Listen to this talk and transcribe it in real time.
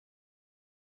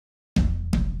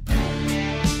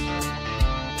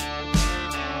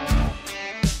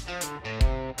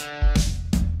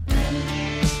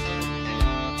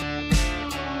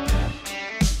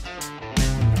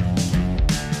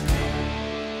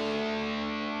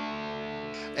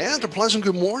And a pleasant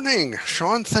good morning.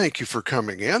 Shawn, thank you for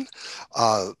coming in.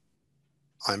 Uh,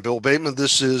 I'm Bill Bateman.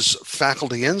 This is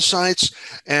Faculty Insights,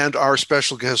 and our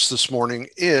special guest this morning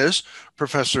is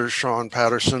Professor Shawn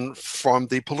Patterson from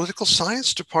the Political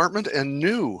Science Department and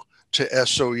new to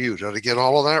SOU. Did I get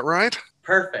all of that right?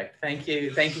 Perfect. Thank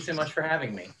you. Thank you so much for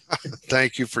having me.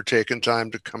 Thank you for taking time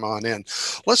to come on in.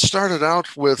 Let's start it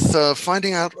out with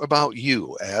finding out about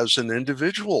you as an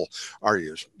individual. Are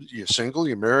you single?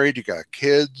 You married? You got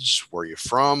kids? Where are you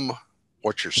from?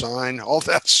 What's your sign? All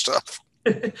that stuff.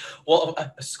 Well,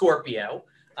 a Scorpio,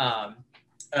 um,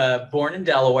 born in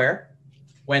Delaware,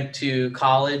 went to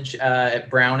college at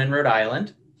Brown in Rhode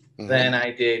Island. Hmm. Then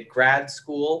I did grad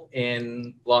school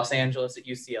in Los Angeles at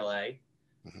UCLA,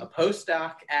 Hmm. a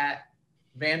postdoc at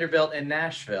Vanderbilt in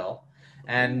Nashville,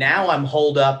 and now I'm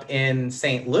holed up in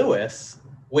St. Louis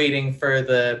waiting for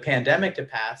the pandemic to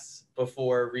pass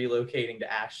before relocating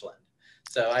to Ashland.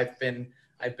 So I've been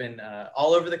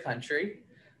all over the country.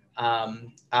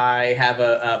 I have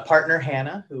a partner,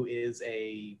 Hannah, who is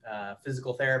a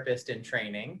physical therapist in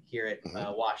training here at Hmm.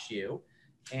 WashU.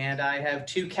 And I have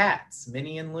two cats,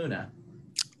 Minnie and Luna.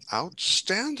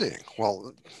 Outstanding.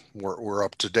 Well, we're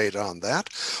up to date on that.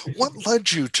 What led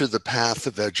you to the path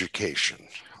of education?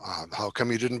 How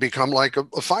come you didn't become like a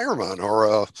fireman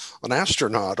or an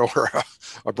astronaut or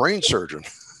a brain surgeon?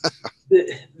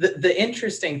 The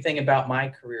interesting thing about my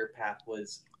career path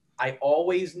was I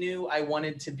always knew I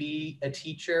wanted to be a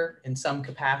teacher in some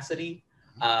capacity.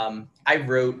 I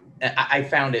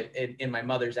found it in my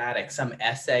mother's attic, some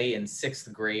essay in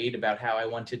sixth grade about how I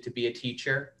wanted to be a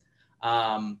teacher.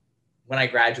 Um, when I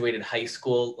graduated high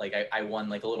school, like I won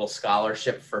like a little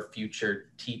scholarship for future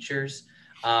teachers.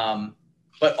 Um,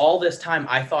 but all this time,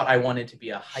 I thought I wanted to be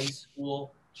a high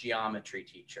school geometry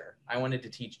teacher. I wanted to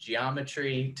teach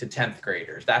geometry to 10th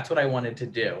graders. That's what I wanted to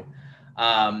do.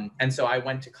 And so I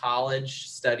went to college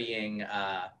studying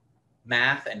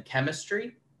math and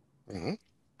chemistry. Hmm.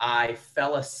 I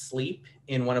fell asleep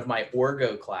in one of my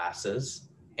orgo classes.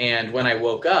 And when I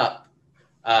woke up,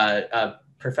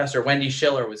 Professor Wendy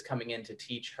Schiller was coming in to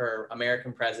teach her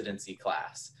American Presidency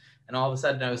class. And all of a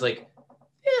sudden I was like,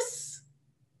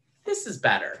 this is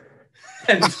better.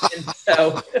 And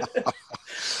so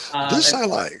This and I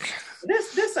like.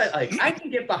 this I like. I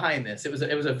can get behind this. It was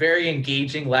a very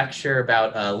engaging lecture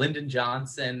about Lyndon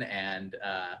Johnson and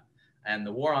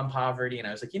the war on poverty. And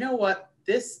I was like, you know what,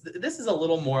 this is a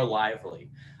little more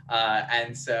lively.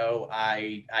 And so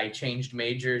I changed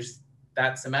majors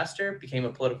that semester, became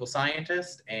a political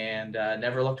scientist, and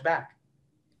never looked back.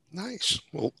 Nice.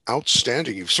 Well,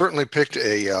 outstanding. You've certainly picked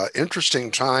a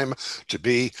interesting time to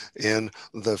be in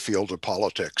the field of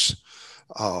politics.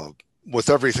 Uh, with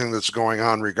everything that's going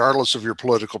on, regardless of your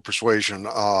political persuasion,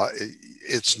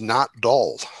 it's not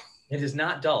dull. It is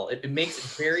not dull. It makes it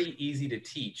very easy to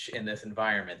teach in this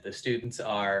environment. The students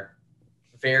are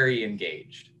very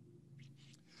engaged.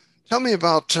 Tell me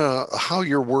about how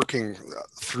you're working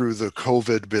through the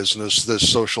COVID business, this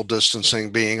social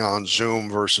distancing, being on Zoom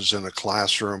versus in a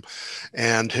classroom.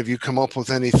 And have you come up with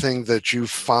anything that you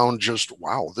found just,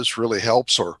 wow, this really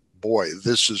helps, or boy,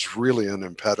 this is really an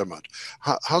impediment?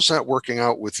 How's that working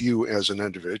out with you as an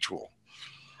individual?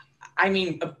 I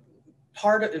mean, a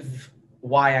part of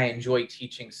why I enjoy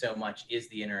teaching so much is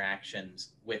the interactions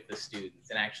with the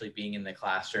students and actually being in the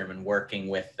classroom and working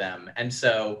with them. And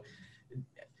so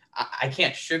I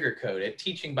can't sugarcoat it.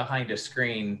 Teaching behind a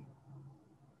screen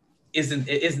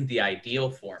isn't the ideal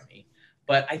for me,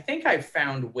 but I think I've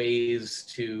found ways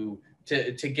to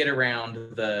get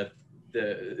around the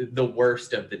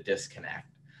worst of the disconnect.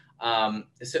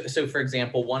 So, for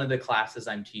example, one of the classes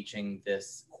I'm teaching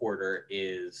this quarter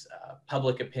is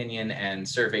public opinion and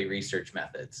survey research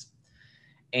methods.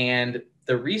 And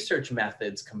the research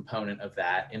methods component of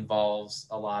that involves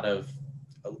a lot of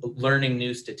learning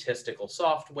new statistical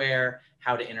software,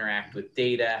 how to interact with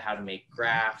data, how to make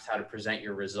graphs, how to present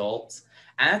your results.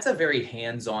 And that's a very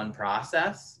hands-on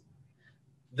process.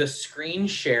 The screen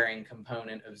sharing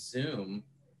component of Zoom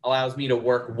allows me to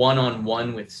work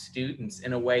one-on-one with students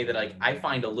in a way that I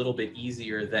find a little bit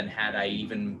easier than had I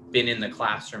even been in the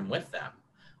classroom with them.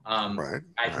 Right,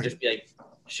 I can right, just be like,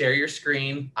 share your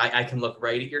screen. I can look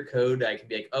right at your code. I can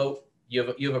be like, oh, you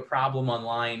have a problem on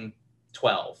line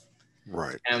 12,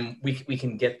 right. and we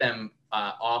can get them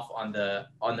off on the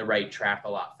right track a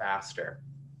lot faster.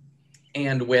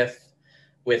 And with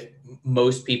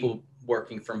most people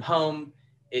working from home,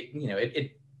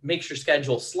 it makes your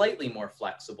schedule slightly more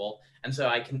flexible, and so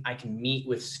I can meet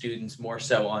with students more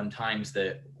so on times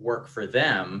that work for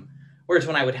them. Whereas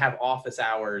when I would have office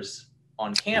hours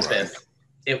on Right, campus,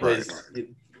 it right. was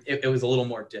it was a little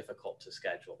more difficult to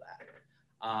schedule that.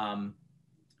 Um,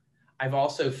 I've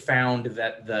also found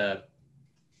that the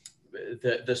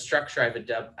structure I've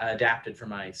adapted for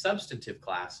my substantive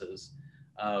classes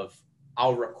of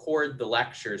I'll record the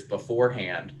lectures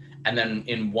beforehand, and then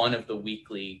in one of the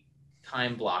weekly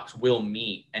time blocks we'll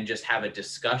meet and just have a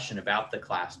discussion about the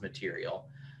class material.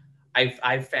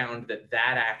 I've found that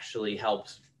actually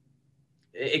helps.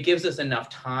 It gives us enough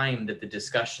time that the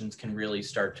discussions can really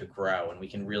start to grow, and we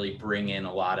can really bring in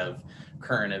a lot of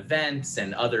current events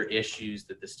and other issues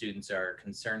that the students are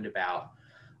concerned about.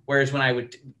 Whereas when I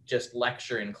would just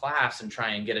lecture in class and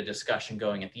try and get a discussion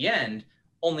going at the end,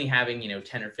 only having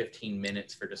 10 or 15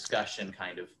 minutes for discussion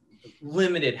kind of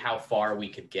limited how far we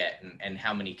could get and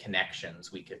how many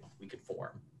connections we could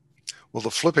form. Well,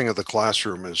 the flipping of the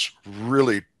classroom is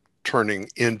really turning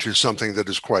into something that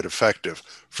is quite effective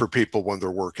for people when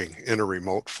they're working in a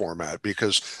remote format,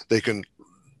 because they can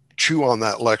chew on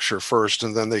that lecture first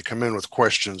and then they come in with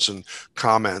questions and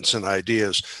comments and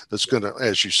ideas that's going to,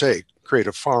 as you say, create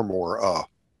a far more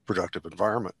productive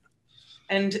environment.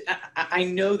 And I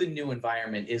know the new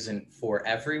environment isn't for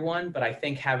everyone, but I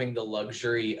think having the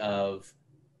luxury of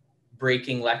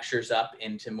breaking lectures up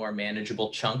into more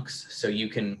manageable chunks, so you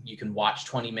can watch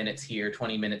 20 minutes here,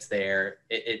 20 minutes there.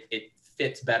 It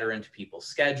fits better into people's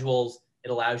schedules.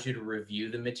 It allows you to review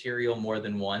the material more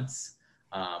than once.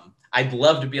 I'd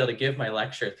love to be able to give my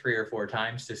lecture 3 or 4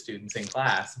 times to students in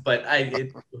class, but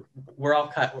we're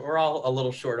all a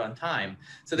little short on time.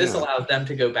 So this allows them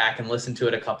to go back and listen to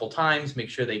it a couple times, make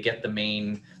sure they get the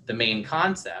main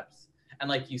concepts. And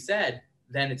like you said,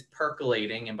 then it's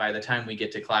percolating, and by the time we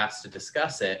get to class to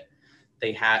discuss it,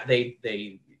 they've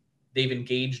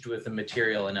engaged with the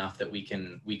material enough that we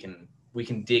can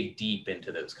dig deep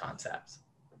into those concepts.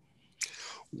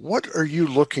 What are you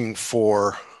looking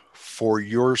for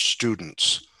your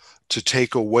students to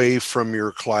take away from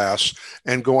your class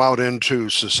and go out into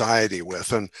society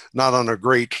with? And not on a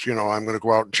great, I'm going to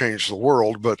go out and change the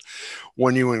world, but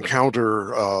when you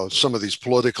encounter some of these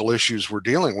political issues we're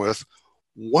dealing with,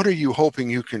 what are you hoping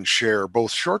you can share,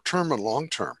 both short-term and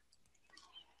long-term?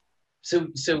 So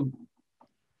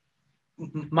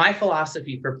my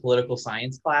philosophy for political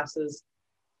science classes,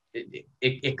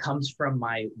 it comes from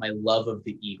my love of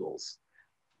the Eagles.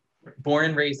 Born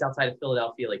and raised outside of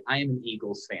Philadelphia, like I am an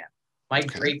Eagles fan. My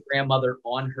great grandmother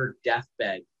on her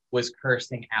deathbed was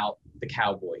cursing out the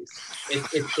Cowboys.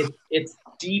 It's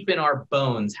deep in our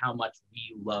bones how much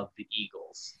we love the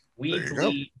Eagles.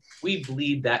 We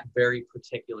bleed that very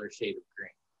particular shade of green.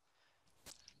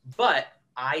 But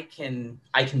I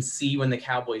can see when the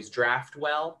Cowboys draft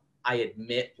well. I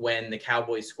admit when the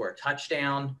Cowboys score a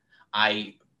touchdown.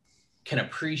 I can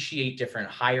appreciate different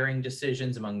hiring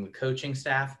decisions among the coaching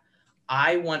staff.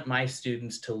 I want my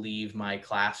students to leave my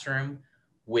classroom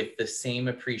with the same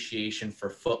appreciation for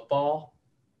football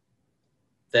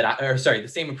the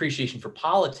same appreciation for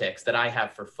politics that I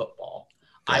have for football.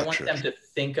 Gotcha. I want them to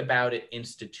think about it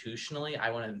institutionally. I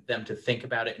want them to think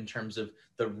about it in terms of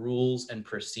the rules and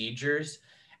procedures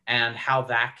and how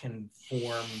that can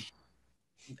form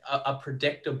a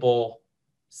predictable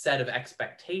set of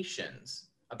expectations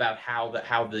about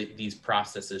how these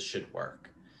processes should work.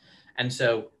 And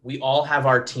so we all have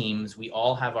our teams, we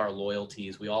all have our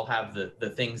loyalties, we all have the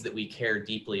things that we care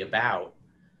deeply about.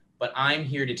 But I'm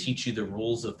here to teach you the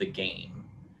rules of the game.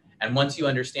 And once you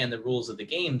understand the rules of the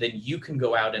game, then you can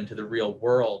go out into the real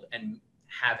world and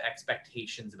have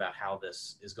expectations about how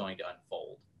this is going to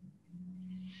unfold.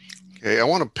 Okay, I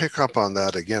want to pick up on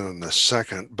that again in a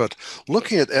second, but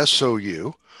looking at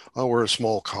SOU, we're a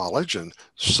small college in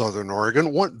Southern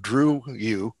Oregon. What drew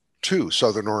you to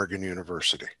Southern Oregon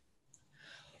University?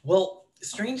 Well,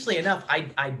 strangely enough,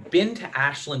 I'd been to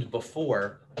Ashland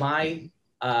before. My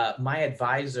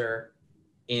advisor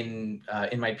in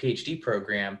my PhD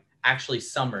program actually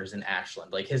summers in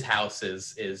Ashland. Like his house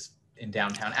is in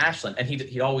downtown Ashland, and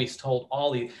he always told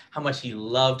how much he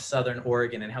loved Southern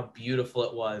Oregon and how beautiful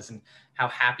it was and how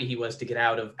happy he was to get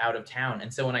out of town.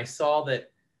 And so when I saw that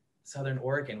Southern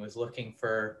Oregon was looking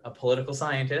for a political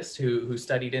scientist who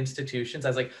studied institutions, I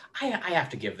was like, I have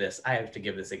to give this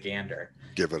a gander.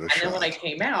 Give it a shot. And then when I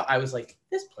came out, I was like,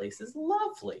 this place is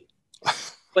lovely.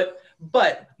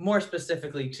 But more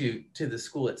specifically to the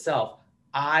school itself,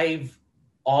 I've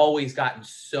always gotten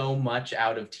so much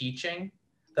out of teaching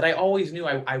that I always knew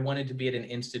I wanted to be at an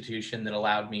institution that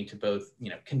allowed me to both,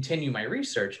 continue my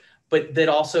research, but that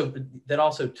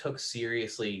also took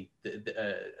seriously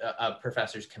a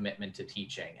professor's commitment to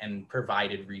teaching and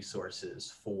provided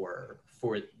resources for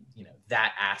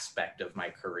that aspect of my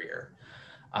career.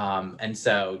 And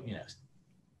so,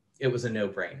 it was a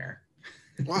no-brainer.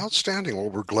 Well, outstanding. Well,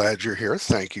 we're glad you're here.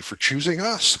 Thank you for choosing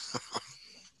us.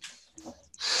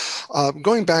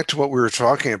 Going back to what we were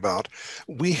talking about,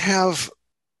 we have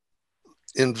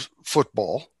in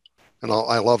football, and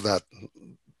I love that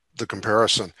the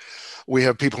comparison. We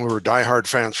have people who are diehard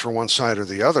fans for one side or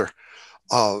the other.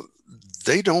 Uh,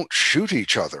 they don't shoot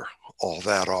each other all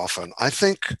that often. I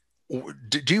think.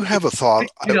 Do you have a thought?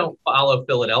 You don't follow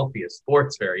Philadelphia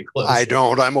sports very I closely.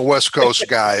 don't. I'm a West Coast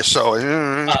guy, so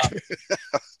Uh,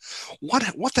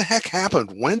 what the heck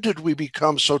happened? When did we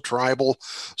become so tribal,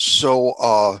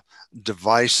 so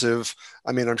divisive?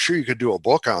 I mean, I'm sure you could do a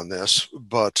book on this,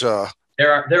 but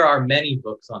there are many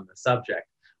books on the subject.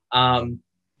 Um,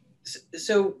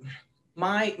 So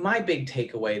my big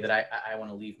takeaway that I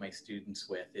want to leave my students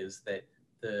with is that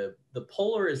the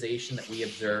polarization that we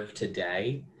observe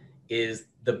today is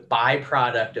the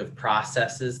byproduct of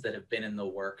processes that have been in the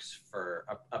works for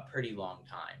a pretty long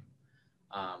time.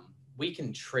 We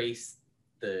can trace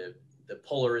the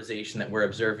polarization that we're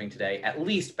observing today at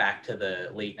least back to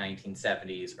the late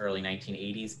 1970s, early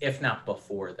 1980s, if not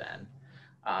before then.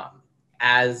 Um,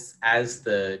 as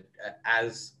the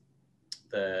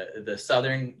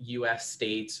southern U.S.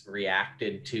 states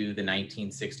reacted to the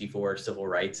 1964 Civil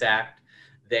Rights Act,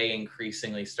 they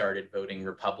increasingly started voting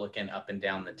Republican up and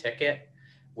down the ticket,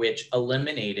 which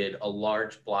eliminated a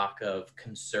large block of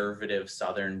conservative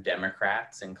Southern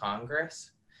Democrats in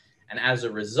Congress. And as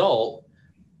a result,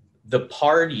 the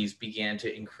parties began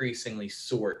to increasingly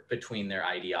sort between their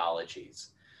ideologies.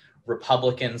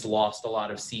 Republicans lost a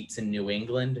lot of seats in New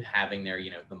England, having their,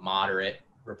 the moderate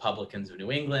Republicans of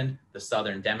New England. The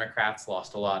Southern Democrats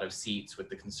lost a lot of seats with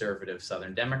the conservative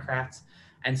Southern Democrats.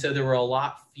 And so there were a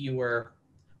lot fewer,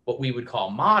 what we would call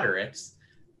moderates,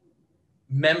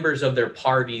 members of their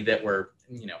party that were,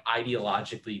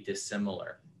 ideologically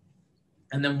dissimilar.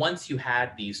 And then once you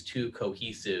had these two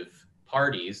cohesive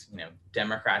parties,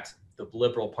 Democrats, the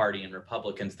Liberal Party, and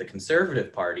Republicans, the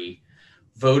Conservative Party,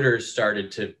 voters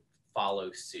started to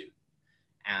follow suit.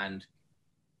 And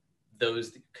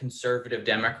those conservative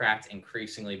Democrats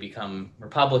increasingly become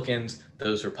Republicans.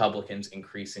 Those Republicans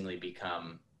increasingly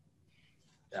become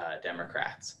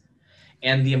Democrats.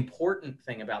 And the important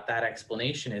thing about that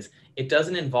explanation is it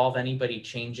doesn't involve anybody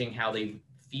changing how they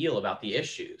feel about the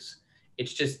issues.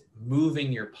 It's just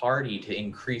moving your party to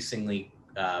increasingly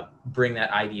bring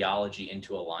that ideology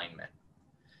into alignment.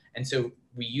 And so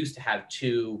we used to have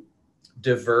two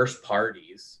diverse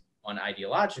parties on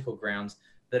ideological grounds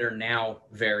that are now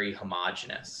very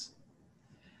homogenous.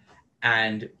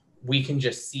 And we can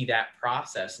just see that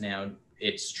process now.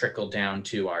 It's trickled down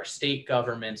to our state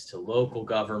governments, to local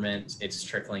governments. It's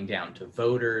trickling down to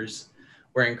voters.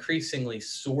 We're increasingly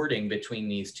sorting between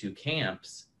these two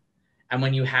camps. And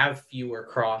when you have fewer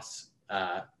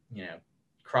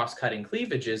cross-cutting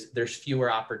cleavages, there's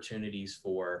fewer opportunities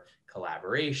for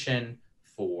collaboration,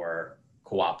 for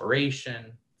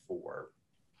cooperation, for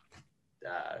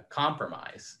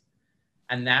compromise.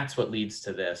 And that's what leads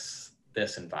to this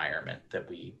environment that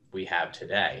we have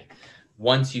today.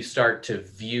 Once you start to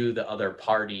view the other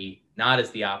party not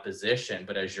as the opposition,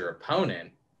 but as your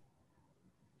opponent,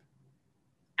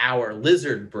 our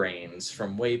lizard brains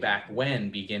from way back when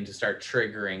begin to start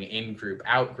triggering in-group,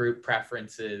 out-group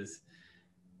preferences,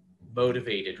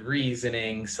 motivated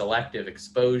reasoning, selective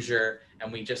exposure,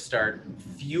 and we just start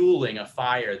fueling a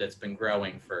fire that's been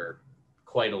growing for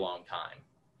quite a long time.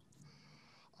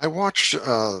 I watched,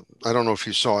 I don't know if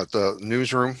you saw it, the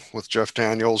Newsroom with Jeff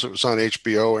Daniels. It was on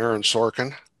HBO, Aaron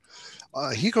Sorkin.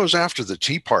 He goes after the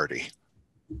Tea Party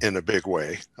in a big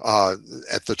way.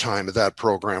 At the time that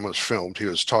program was filmed, he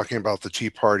was talking about the Tea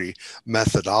Party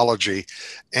methodology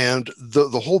and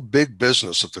the whole big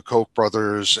business of the Koch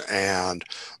brothers. And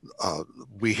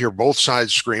we hear both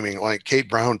sides screaming like Kate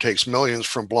Brown takes millions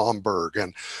from Blomberg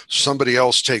and somebody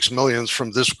else takes millions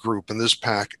from this group and this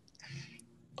pack.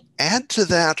 Add to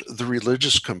that the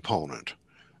religious component.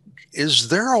 Is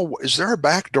there a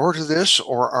back door to this,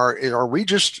 or are we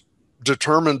just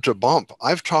determined to bump?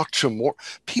 I've talked to more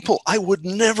people I would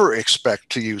never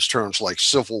expect to use terms like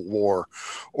civil war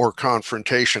or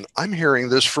confrontation. I'm hearing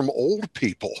this from old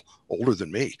people, older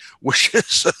than me, which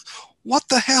is what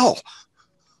the hell?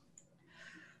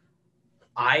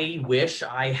 I wish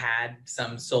I had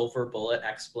some silver bullet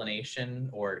explanation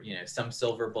or some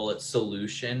silver bullet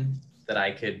solution that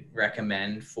I could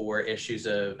recommend for issues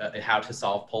of how to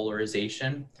solve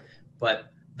polarization.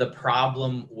 But the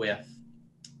problem with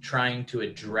trying to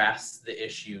address the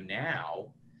issue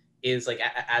now is, like,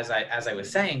 as I was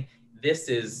saying, this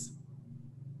is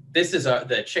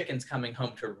the chickens coming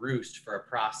home to roost for a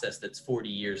process that's 40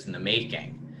 years in the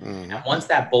making. Mm-hmm. And once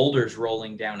that boulder's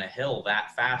rolling down a hill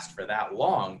that fast for that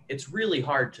long, it's really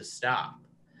hard to stop.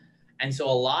 And so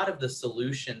a lot of the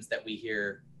solutions that we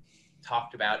hear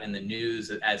talked about in the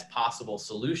news as possible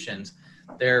solutions,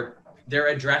 they're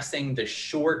addressing the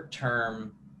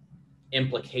short-term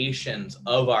implications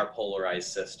of our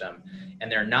polarized system,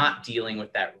 and they're not dealing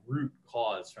with that root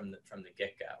cause from the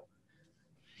get-go.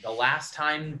 The last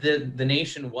time the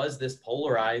nation was this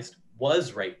polarized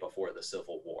was right before the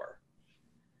Civil War.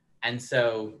 And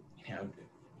so,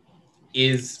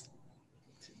 is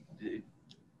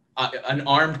an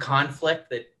armed conflict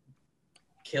that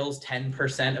kills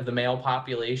 10% of the male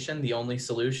population the only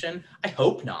solution? I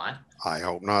hope not. I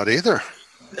hope not either.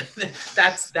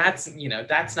 that's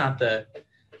not the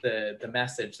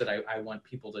message that I want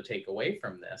people to take away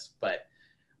from this, but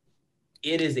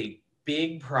it is a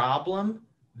big problem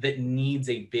that needs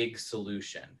a big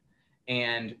solution.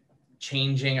 And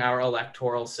changing our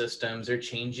electoral systems, or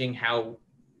changing how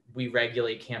we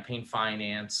regulate campaign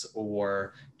finance,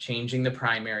 or changing the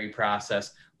primary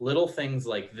process, little things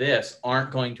like this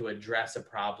aren't going to address a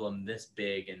problem this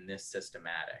big and this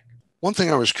systematic. One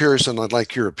thing I was curious, and I'd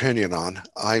like your opinion on,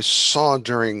 I saw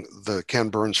during the Ken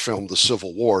Burns film, The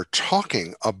Civil War,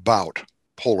 talking about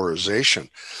polarization.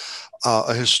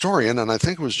 A historian, and I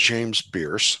think it was James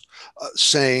Bierce,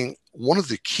 saying one of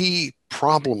the key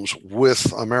problems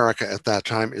with America at that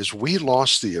time is we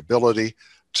lost the ability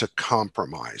to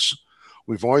compromise.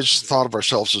 We've always thought of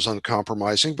ourselves as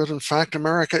uncompromising, but in fact,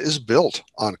 America is built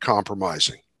on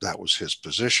compromising. That was his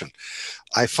position.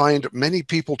 I find many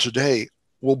people today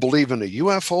will believe in a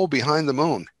UFO behind the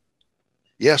moon.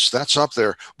 Yes, that's up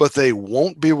there, but they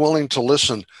won't be willing to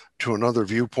listen to another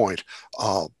viewpoint.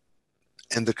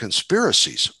 And the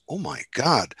conspiracies, oh my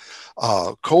God,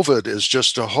 COVID is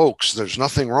just a hoax. There's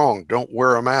nothing wrong. Don't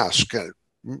wear a mask.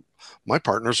 My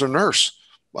partner's a nurse.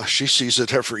 She sees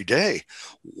it every day.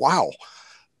 Wow.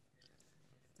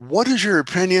 What is your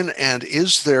opinion? And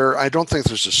is there, I don't think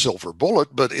there's a silver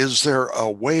bullet, but is there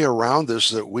a way around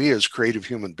this that we as creative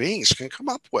human beings can come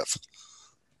up with?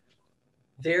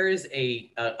 There is a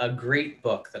great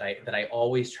book that I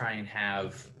always try and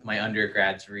have my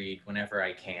undergrads read whenever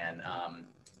I can.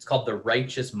 It's called The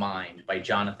Righteous Mind by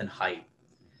Jonathan Haidt.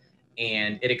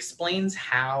 And it explains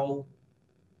how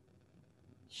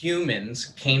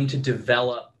humans came to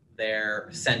develop their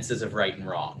senses of right and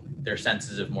wrong, their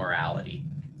senses of morality.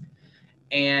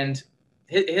 And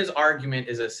his argument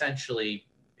is essentially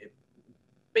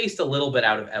based a little bit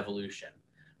out of evolution.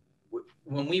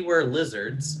 When we were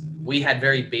lizards, we had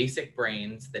very basic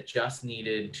brains that just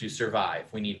needed to survive.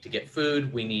 We need to get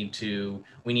food. We need to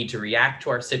react to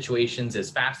our situations as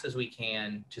fast as we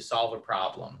can to solve a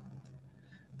problem.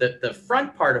 The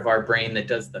front part of our brain that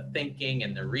does the thinking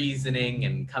and the reasoning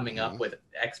and coming up with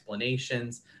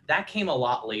explanations, that came a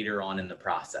lot later on in the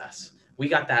process. We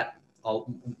got that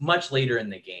much later in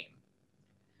the game.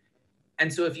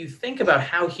 And so if you think about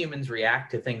how humans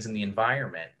react to things in the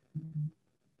environment,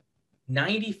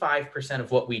 95%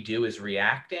 of what we do is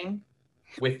reacting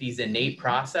with these innate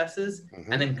processes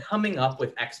and then coming up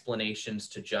with explanations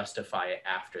to justify it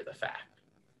after the fact.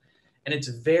 And it's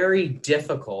very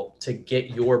difficult to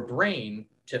get your brain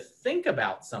to think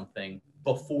about something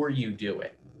before you do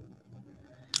it.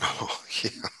 Oh,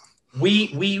 yeah.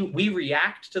 We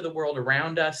react to the world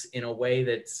around us in a way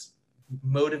that's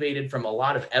motivated from a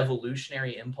lot of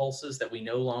evolutionary impulses that we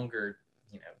no longer,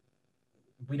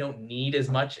 we don't need as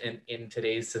much in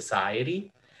today's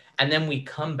society. And then we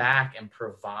come back and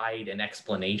provide an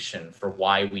explanation for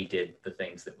why we did the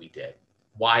things that we did,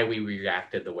 why we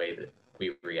reacted the way that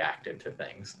we reacted to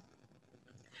things.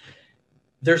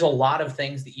 There's a lot of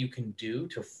things that you can do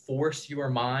to force your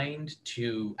mind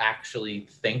to actually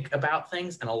think about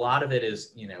things. And a lot of it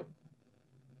is,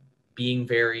 being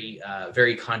very,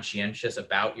 very conscientious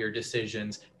about your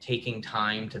decisions, taking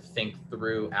time to think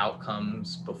through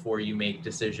outcomes before you make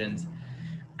decisions.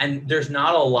 And there's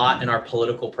not a lot in our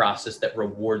political process that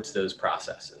rewards those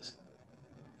processes.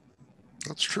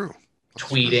 That's true.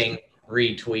 Tweeting,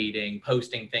 retweeting,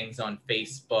 posting things on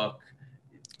Facebook.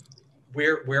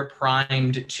 We're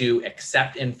primed to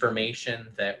accept information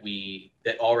that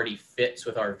already fits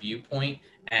with our viewpoint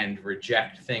and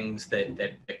reject things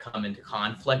that come into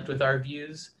conflict with our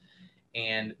views.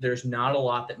 And there's not a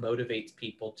lot that motivates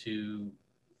people to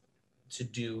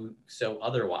do so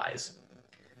otherwise.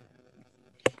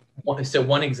 So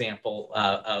one example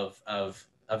of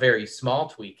a very small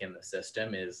tweak in the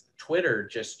system is Twitter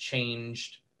just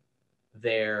changed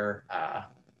their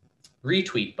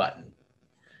retweet button.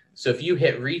 So if you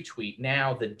hit retweet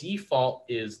now, the default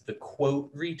is the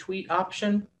quote retweet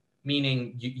option,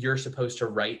 meaning you're supposed to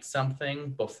write something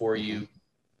before you.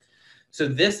 So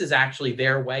this is actually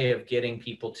their way of getting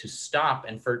people to stop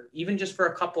and even just for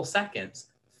a couple seconds,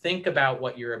 think about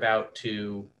what you're about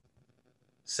to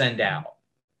send out.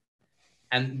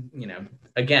 And, you know,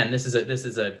 again, this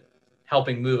is a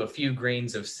helping move a few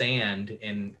grains of sand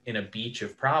in a beach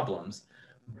of problems.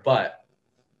 But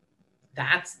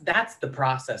that's the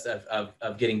process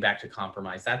of getting back to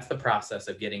compromise. That's the process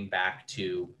of getting back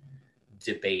to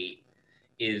debate,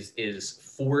 is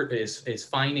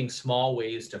finding small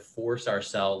ways to force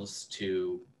ourselves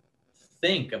to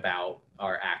think about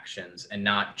our actions and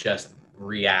not just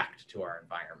react to our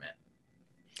environment.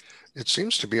 It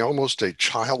seems to be almost a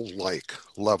childlike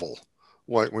level.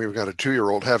 Like we've got a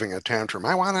 2-year-old having a tantrum.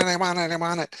 I want it, I want it, I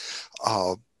want it.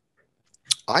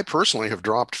 I personally have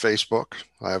dropped Facebook.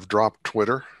 I have dropped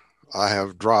Twitter. I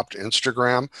have dropped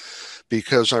Instagram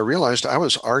because I realized I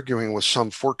was arguing with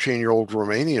some 14-year-old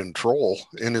Romanian troll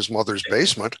in his mother's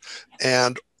basement,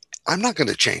 and I'm not going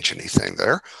to change anything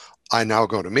there. I now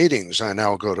go to meetings. I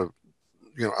now go to,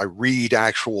 I read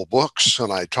actual books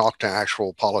and I talk to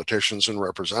actual politicians and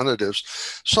representatives,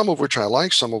 some of which I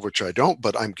like, some of which I don't,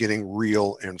 but I'm getting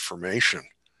real information.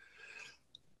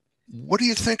 What do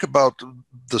you think about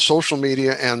the social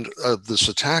media and this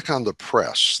attack on the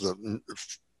press? The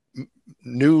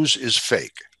news is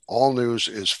fake. All news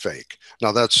is fake.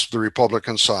 Now that's the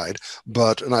Republican side,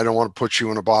 and I don't want to put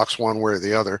you in a box one way or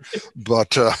the other,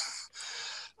 but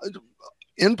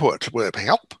input would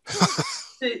help.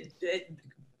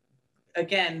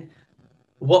 Again,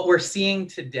 what we're seeing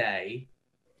today,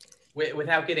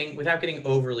 without getting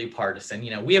overly partisan,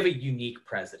 we have a unique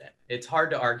president. It's hard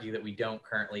to argue that we don't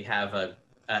currently have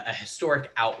a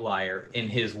historic outlier in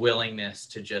his willingness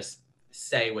to just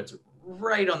say what's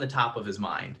right on the top of his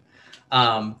mind.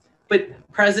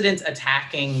 But presidents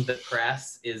attacking the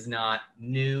press is not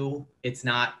new. It's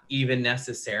not even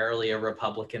necessarily a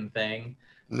Republican thing.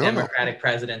 No. Democratic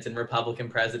presidents and Republican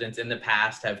presidents in the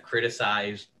past have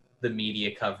criticized the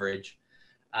media coverage.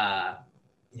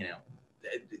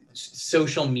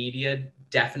 Social media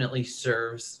definitely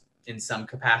serves in some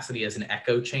capacity as an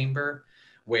echo chamber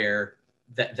where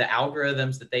the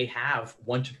algorithms that they have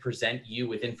want to present you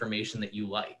with information that you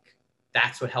like.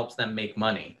 That's what helps them make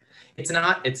money. It's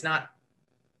not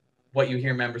what you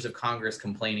hear members of Congress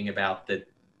complaining about, that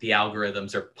the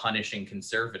algorithms are punishing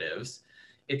conservatives.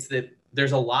 It's that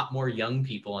there's a lot more young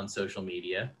people on social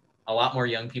media. A lot more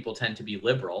young people tend to be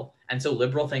liberal. And so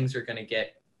liberal things are going to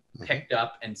get picked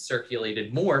up and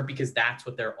circulated more because that's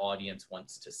what their audience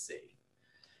wants to see.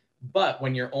 But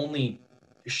when you're only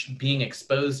being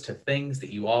exposed to things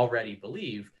that you already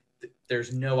believe,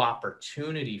 there's no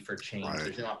opportunity for change. Right.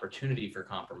 There's no opportunity for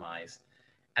compromise.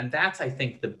 And that's, I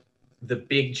think, the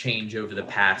big change over the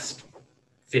past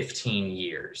 15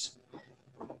 years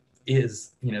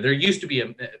is, there used to be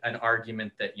an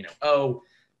argument that,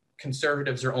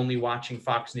 conservatives are only watching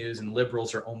Fox News and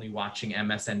liberals are only watching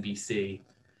MSNBC.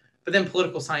 But then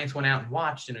political science went out and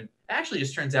watched, and it actually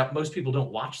just turns out most people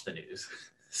don't watch the news.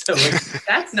 So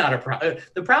that's not a problem.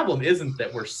 The problem isn't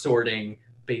that we're sorting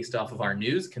based off of our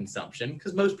news consumption,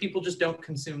 because most people just don't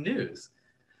consume news.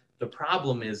 The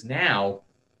problem is now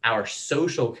our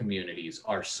social communities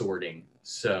are sorting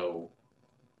so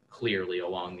clearly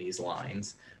along these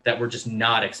lines that we're just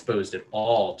not exposed at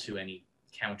all to any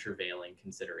countervailing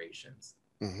considerations.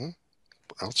 Mm-hmm.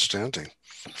 Outstanding.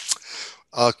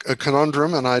 A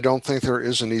conundrum, and I don't think there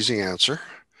is an easy answer.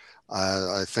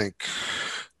 I think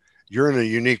you're in a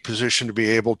unique position to be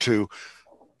able to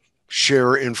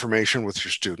share information with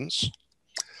your students.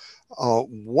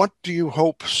 What do you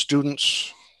hope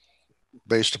students,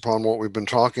 based upon what we've been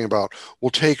talking about,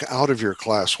 will take out of your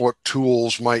class? What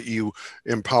tools might you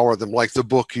empower them, like the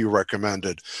book you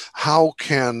recommended? How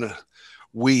can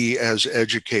we as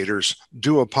educators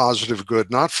do a positive good,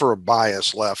 not for a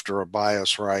bias left or a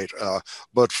bias right,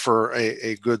 but for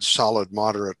a good, solid,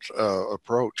 moderate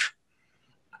approach?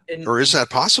 Or is that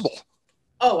possible?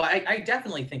 Oh, I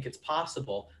definitely think it's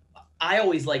possible. I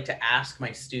always like to ask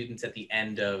my students at the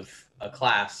end of a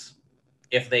class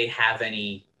if they have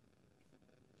any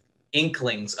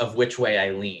inklings of which way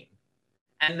I lean.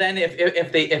 And then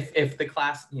if the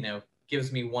class,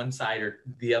 gives me one side or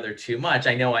the other too much,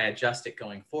 I know I adjust it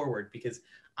going forward, because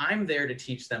I'm there to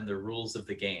teach them the rules of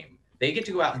the game. They get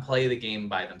to go out and play the game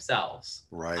by themselves.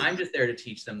 Right. I'm just there to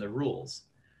teach them the rules.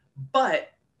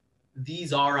 But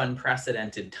these are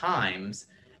unprecedented times,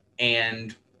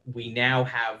 and we now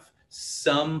have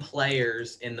some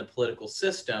players in the political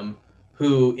system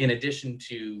who, in addition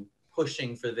to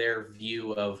pushing for their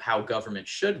view of how government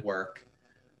should work,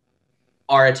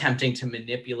 are attempting to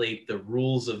manipulate the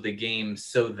rules of the game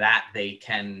so that they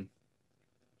can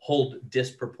hold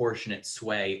disproportionate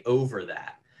sway over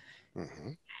that.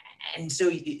 Mm-hmm. And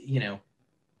so,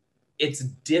 it's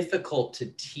difficult to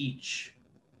teach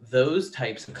those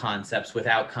types of concepts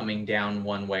without coming down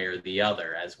one way or the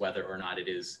other as whether or not it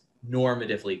is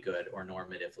normatively good or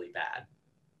normatively bad.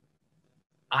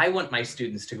 I want my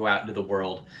students to go out into the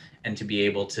world and to be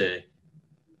able to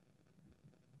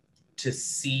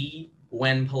see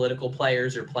when political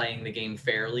players are playing the game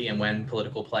fairly and when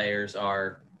political players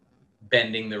are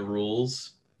bending the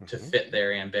rules to fit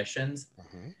their ambitions.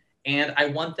 And I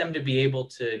want them to be able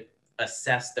to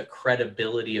assess the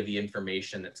credibility of the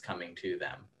information that's coming to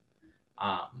them.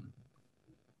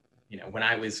 You know, when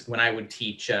I would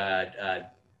teach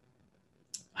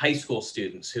high school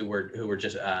students who were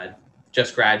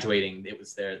just graduating, it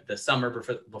was the summer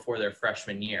before their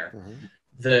freshman year.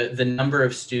 The number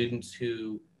of students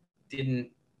who didn't,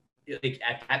 like,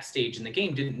 at that stage in the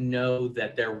game, didn't know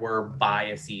that there were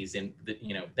biases in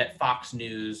that Fox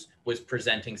News was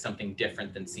presenting something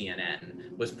different than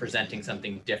CNN, was presenting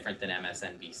something different than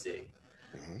MSNBC,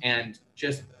 and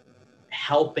just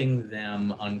helping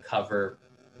them uncover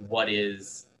what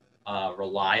is a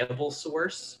reliable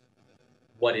source,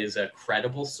 what is a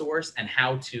credible source, and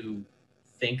how to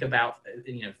think about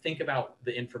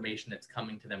the information that's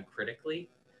coming to them critically.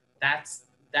 That's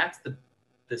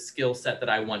the skill set that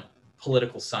I want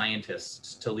political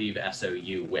scientists to leave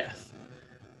SOU with.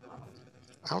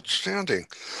 Outstanding.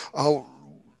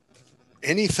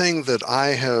 Anything that I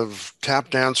have tap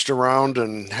danced around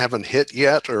and haven't hit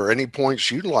yet, or any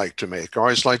points you'd like to make? I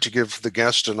always like to give the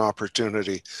guest an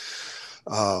opportunity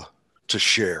to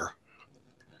share.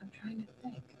 I'm trying to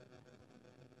think.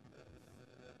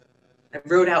 I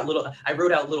wrote out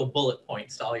little bullet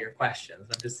points to all your questions.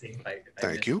 I'm just seeing if I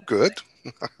Thank you. Good.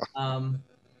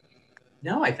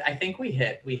 No, I think we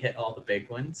hit all the big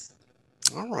ones.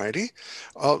 All righty.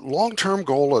 Long-term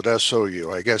goal at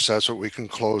SOU, I guess that's what we can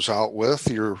close out with.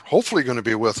 You're hopefully going to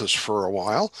be with us for a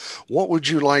while. What would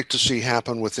you like to see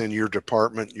happen within your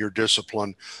department, your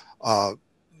discipline,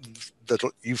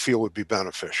 that you feel would be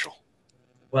beneficial?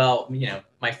 Well,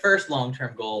 my first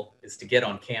long-term goal is to get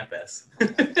on campus.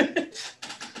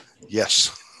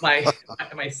 Yes.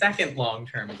 My second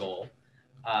long-term goal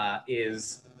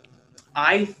is,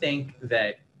 I think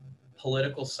that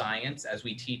political science, as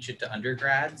we teach it to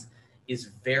undergrads, is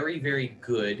very, very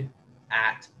good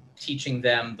at teaching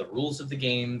them the rules of the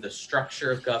game, the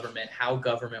structure of government, how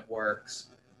government works,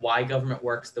 why government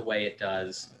works the way it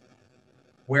does.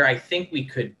 Where I think we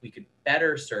could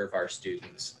better serve our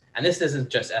students, and this isn't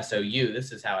just SOU,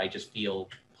 this is how I just feel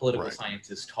political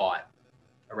science is taught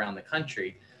around the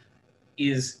country,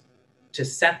 is to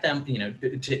set them,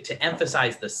 to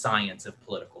emphasize the science of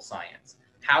political science.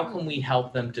 How can we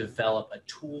help them develop a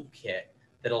toolkit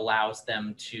that allows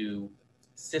them to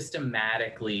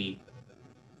systematically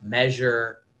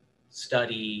measure,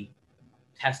 study,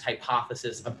 test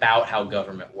hypotheses about how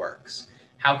government works?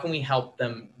 How can we help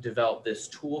them develop this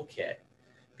toolkit?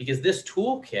 Because this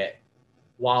toolkit,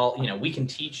 while we can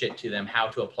teach it to them how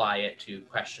to apply it to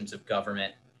questions of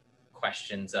government,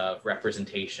 questions of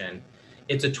representation,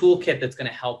 it's a toolkit that's going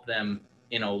to help them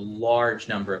in a large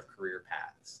number of career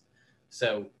paths.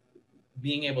 So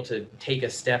being able to take a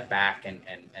step back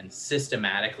and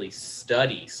systematically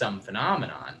study some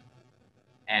phenomenon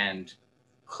and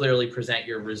clearly present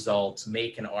your results,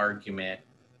 make an argument,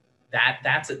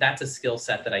 that's a skill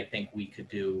set that I think we could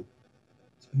do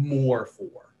more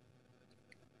for.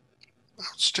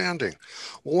 Outstanding.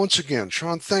 Well, once again,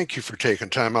 Shawn, thank you for taking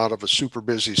time out of a super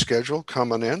busy schedule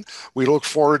coming in. We look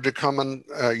forward to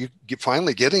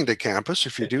finally getting to campus.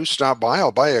 If you do stop by,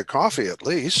 I'll buy you a coffee at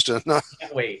least. And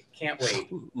Can't wait.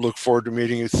 Look forward to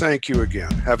meeting you. Thank you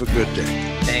again. Have a good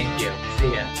day. Thank you.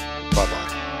 See ya. Bye-bye.